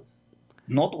sixth level.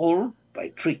 Not all, by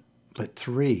three. But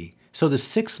three. So the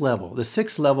sixth level. The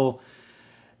sixth level.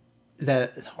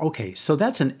 That okay. So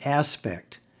that's an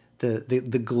aspect.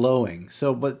 The glowing.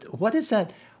 So, but what is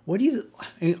that? What do you?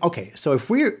 Okay. So if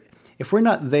we're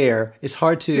not there, it's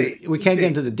hard to. Okay, We can't get okay.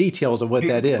 into the details of what The,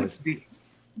 that is. the,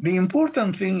 the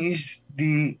important thing is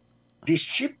the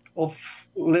shift of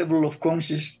level of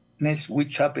consciousness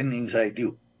which happen inside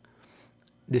you.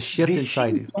 The shift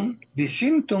inside you. The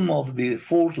symptom of the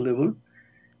fourth level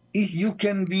is you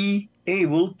can be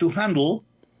able to handle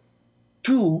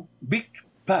two big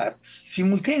paths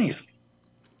simultaneously.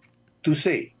 To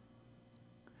say,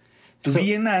 to So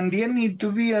be an Andean need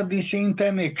to be at the same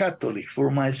time a Catholic for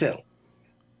myself.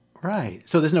 right.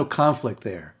 So there's no conflict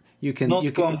there. You Not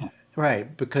can come. right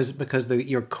because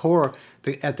your core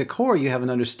at the core you have an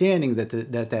understanding that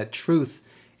that truth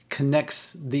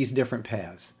connects these different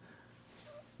paths.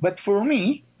 But for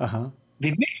me, Uh huh.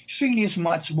 the next thing is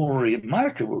much more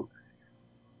remarkable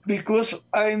because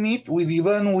I meet with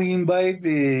Ivan, we invite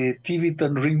the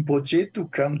Tibetan Rinpoche to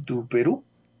come to Peru.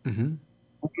 Mm-hmm.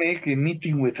 We make a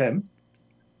meeting with him.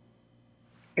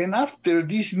 And after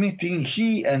this meeting,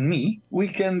 he and me, we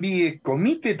can be a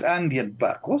committed Andean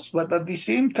Pacos, but at the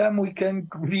same time, we can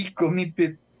be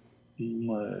committed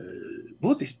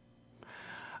Buddhist.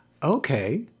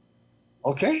 Okay.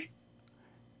 Okay?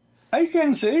 I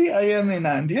can say I am an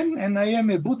Andean and I am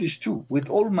a Buddhist too, with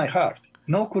all my heart.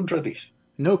 No contradiction.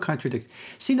 No contradiction.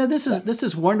 See, now this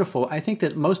is wonderful. I think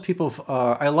that most people,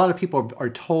 a lot of people are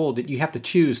told that you have to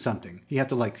choose something. You have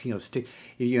to stick.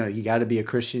 You got to be a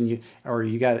Christian, or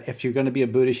you got if you're going to be a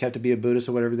Buddhist, you have to be a Buddhist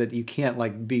or whatever. That you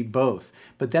can't be both.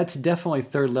 But that's definitely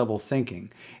third level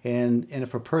thinking. And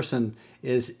if a person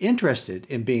is interested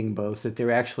in being both, that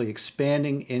they're actually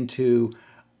expanding into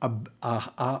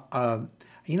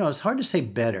it's hard to say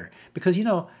better because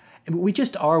we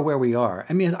just are where we are.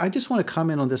 I mean, I just want to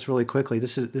comment on this really quickly.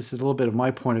 This is a little bit of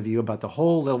my point of view about the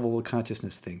whole level of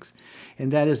consciousness things,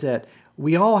 and that is that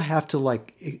we all have to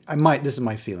this is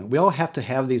my feeling. We all have to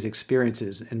have these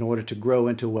experiences in order to grow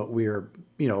into what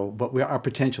our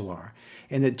potential are,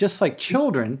 and that just like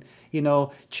children,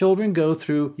 children go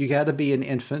through. You got to be an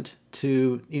infant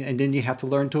and then you have to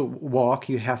learn to walk.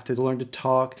 You have to learn to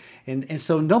talk, and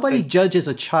so nobody judges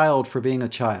a child for being a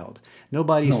child.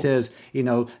 Nobody No, says,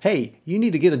 hey, you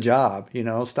need to get a job,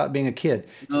 stop being a kid.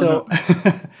 no, no.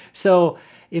 So,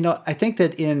 I think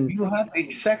that You have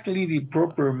exactly the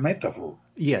proper metaphor.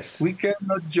 yes, We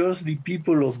cannot judge the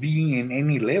people of being in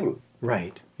any level.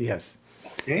 right, yes,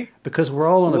 Okay? because we're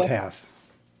all on a What? path.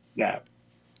 Yeah.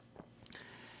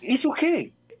 It's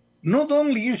okay. Not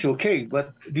only is okay,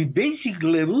 but the basic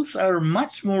levels are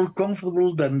much more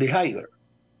comfortable than the higher.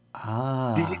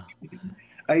 Ah,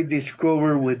 I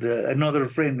discovered with another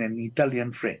friend, an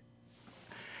Italian friend.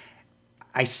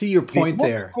 I see your The point most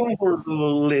there.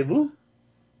 comfortable level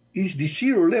is the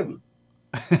zero level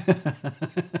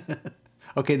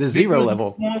Okay, the zero because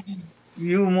level.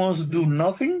 you must do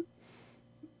nothing,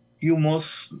 you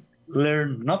must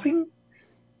learn nothing.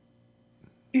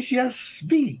 It's just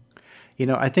be.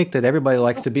 I think that everybody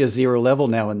likes to be a zero level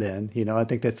now and then. I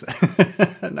think that's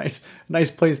a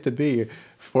nice place to be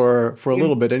for a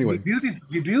little And bit anyway.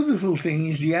 the beautiful thing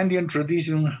is the Andean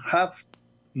tradition have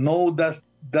know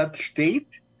that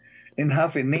state and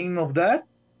have a name of that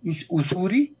is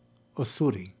Usuri.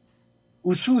 Osuri.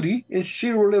 Usuri is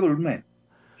zero level man.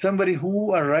 Somebody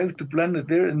who arrived to planet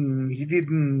there and he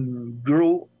didn't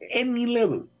grow any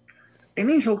level. And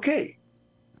it's okay.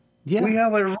 We Yeah.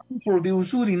 have a room for the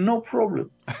Usuri, no problem.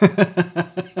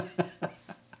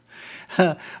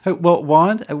 Well,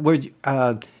 Juan, we're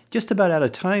just about out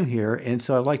of time here, and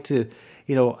so I'd like to,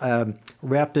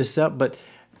 wrap this up. But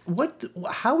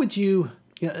how would you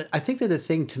I think that the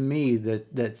thing to me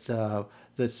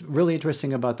that's really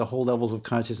interesting about the whole levels of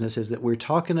consciousness is that we're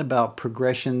talking about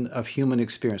progression of human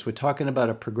experience. We're talking about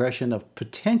a progression of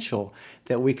potential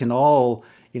that we can all,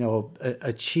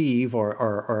 achieve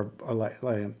or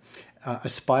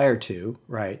aspire to,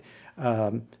 right?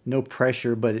 No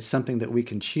pressure, but it's something that we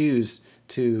can choose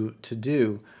to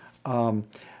do.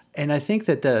 And I think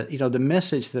that the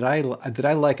message that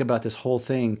I like about this whole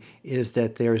thing is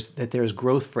that there's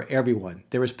growth for everyone.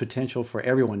 There is potential for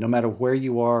everyone, no matter where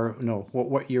you are,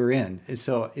 what you're in. And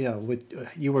so, would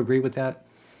you agree with that?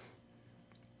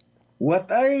 What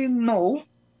I know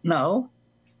now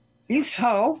is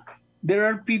how there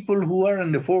are people who are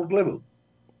in the fourth level,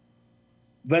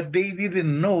 but they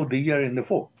didn't know they are in the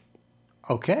fourth.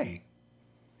 Okay.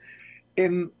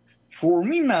 And for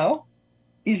me now,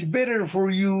 it's better for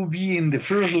you be in the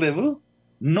first level,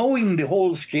 knowing the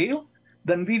whole scale,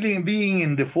 than being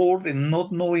in the fourth and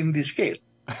not knowing the scale.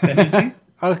 Can you see?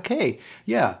 Okay.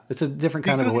 Yeah, it's a different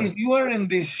kind of a Because if way. you are in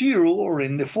the zero or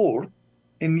in the fourth,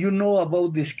 and you know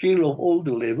about the scale of all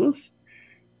the levels,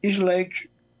 it's like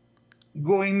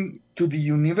going to the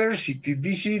university.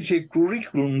 This is a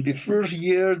curriculum, the first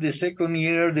year, the second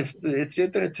year,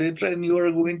 etc., and you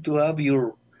are going to have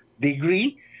your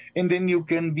degree, and then you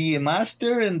can be a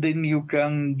master, and then you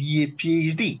can be a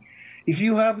PhD. If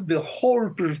you have the whole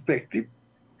perspective,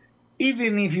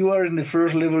 even if you are in the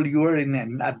first level, you are in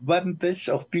an advantage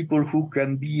of people who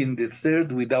can be in the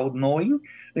third without knowing,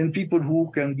 and people who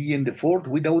can be in the fourth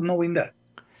without knowing that.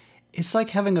 It's like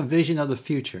having a vision of the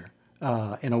future, in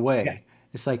a Yeah, way.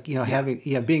 It's like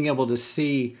yeah. being able to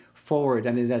see forward.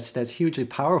 I mean, that's hugely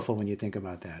powerful when you think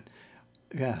about that.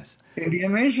 Yes. And the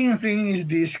amazing thing is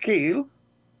the scale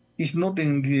is not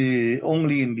in the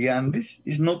only in the Andes.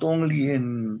 It's not only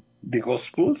in the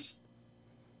Gospels.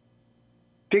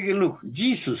 Take a look.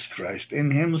 Jesus Christ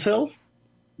and himself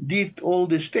did all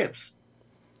the steps.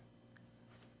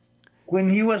 When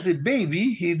he was a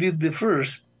baby, he did the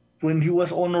first, when he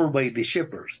was honored by the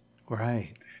shepherds.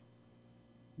 Right.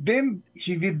 Then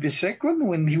he did the second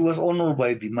when he was honored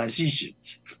by the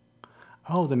magicians.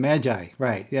 Oh, the Magi.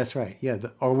 Right. Yes. Right. Yeah.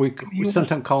 Or we He was,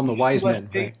 sometimes call them the he wise was men.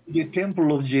 taken Right. to the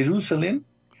temple of Jerusalem,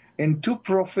 and two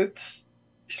prophets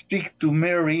speak to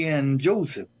Mary and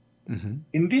Joseph. Mm-hmm.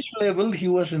 In this level, he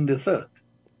was in the third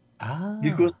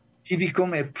because Ah. he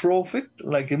became a prophet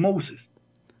like a Moses.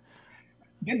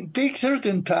 Then take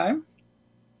certain time,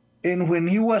 and when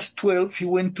he was 12, he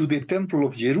went to the temple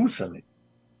of Jerusalem,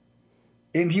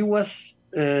 and he was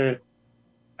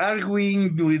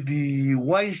arguing with the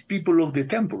wise people of the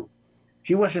temple.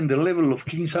 He was in the level of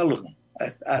King Solomon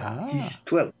at Ah. his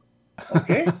 12.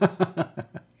 Okay?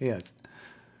 Yes.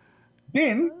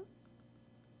 Then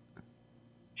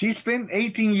he spent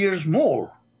 18 years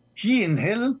more. He in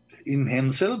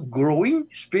himself growing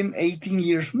spent 18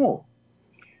 years more.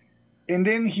 And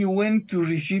then he went to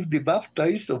receive the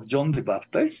baptize of John the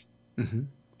Baptist. Mm-hmm.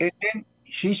 And then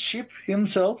he shipped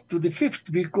himself to the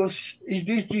fifth because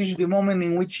this is the moment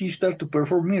in which he started to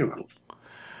perform miracles.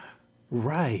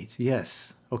 Right.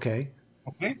 Yes. Okay.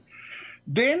 Okay.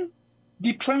 Then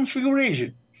the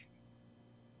transfiguration.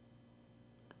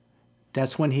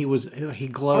 That's when he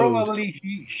glowed. Probably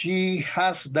he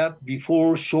has that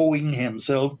before showing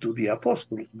himself to the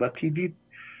apostles, but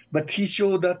he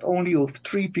showed that only of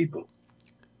three people.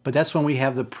 But that's when we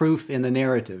have the proof in the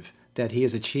narrative that he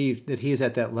has achieved, that he is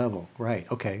at that level. Right.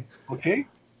 Okay. Okay.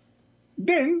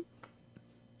 Then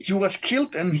he was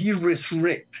killed and he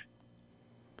resurrected.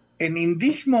 And in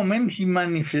this moment, he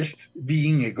manifests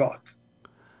being a god.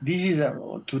 This is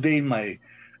today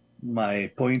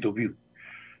my point of view.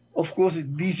 Of course,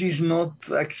 this is not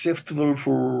acceptable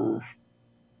for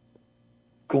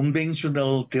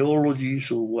conventional theologies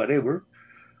or whatever.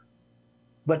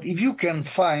 But if you can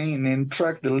find and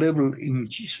track the level in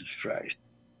Jesus Christ,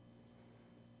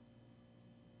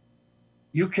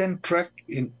 you can track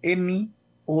in any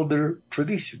other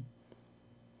tradition.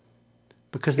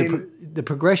 Because the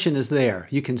progression is there.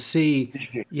 You can see,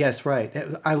 yes, right.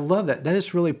 I love that. That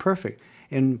is really perfect.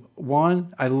 And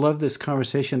Juan, I love this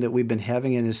conversation that we've been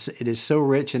having, and it is so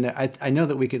rich. And I know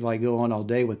that we could go on all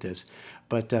day with this,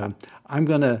 but I'm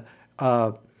gonna.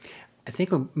 I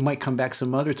think we might come back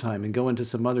some other time and go into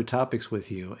some other topics with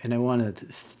you. And I want to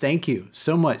thank you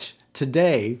so much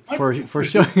today for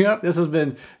showing up. This has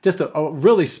been just a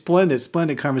really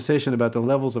splendid conversation about the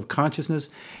levels of consciousness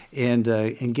and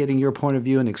getting your point of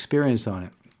view and experience on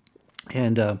it.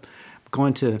 And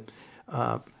going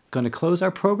to close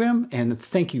our program. And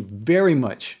thank you very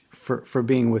much for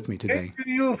being with me today. Thank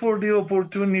you for the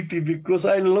opportunity, because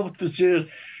I love to share,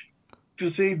 to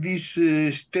say this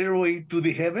stairway to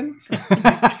the heaven.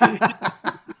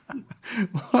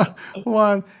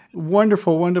 Juan,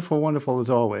 wonderful, wonderful, wonderful as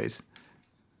always.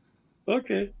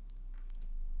 Okay.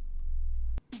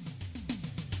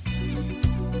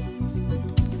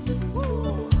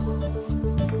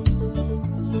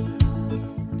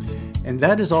 And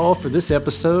that is all for this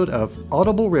episode of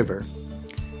Audible River.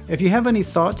 If you have any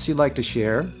thoughts you'd like to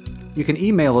share, you can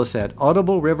email us at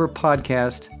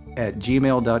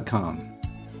audibleriverpodcast@gmail.com.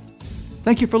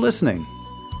 Thank you for listening.